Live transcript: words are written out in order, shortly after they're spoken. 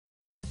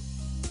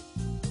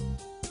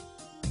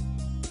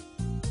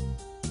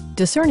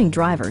Discerning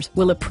drivers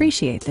will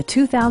appreciate the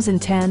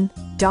 2010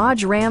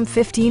 Dodge Ram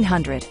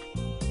 1500.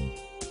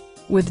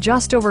 With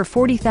just over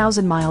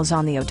 40,000 miles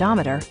on the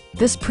odometer,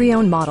 this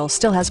pre-owned model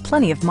still has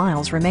plenty of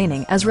miles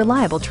remaining as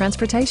reliable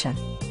transportation.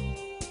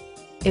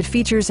 It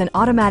features an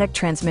automatic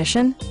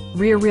transmission,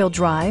 rear-wheel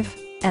drive,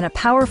 and a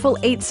powerful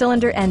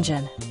 8-cylinder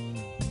engine.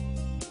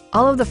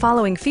 All of the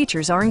following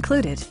features are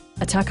included: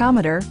 a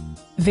tachometer,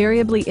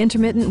 variably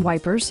intermittent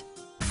wipers,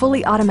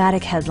 fully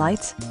automatic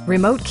headlights,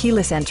 remote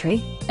keyless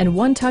entry, and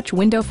one-touch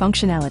window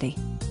functionality.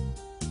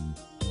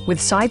 With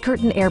side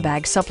curtain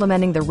airbags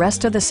supplementing the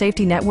rest of the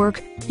safety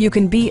network, you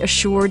can be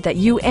assured that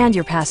you and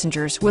your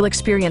passengers will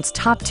experience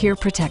top-tier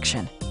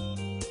protection.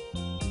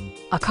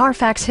 A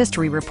Carfax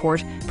history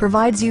report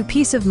provides you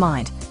peace of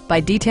mind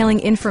by detailing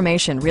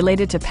information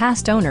related to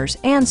past owners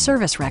and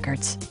service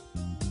records.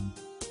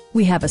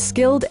 We have a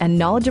skilled and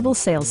knowledgeable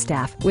sales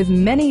staff with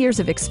many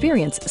years of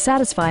experience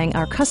satisfying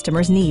our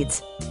customers'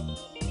 needs.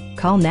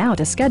 Call now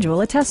to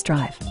schedule a test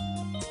drive.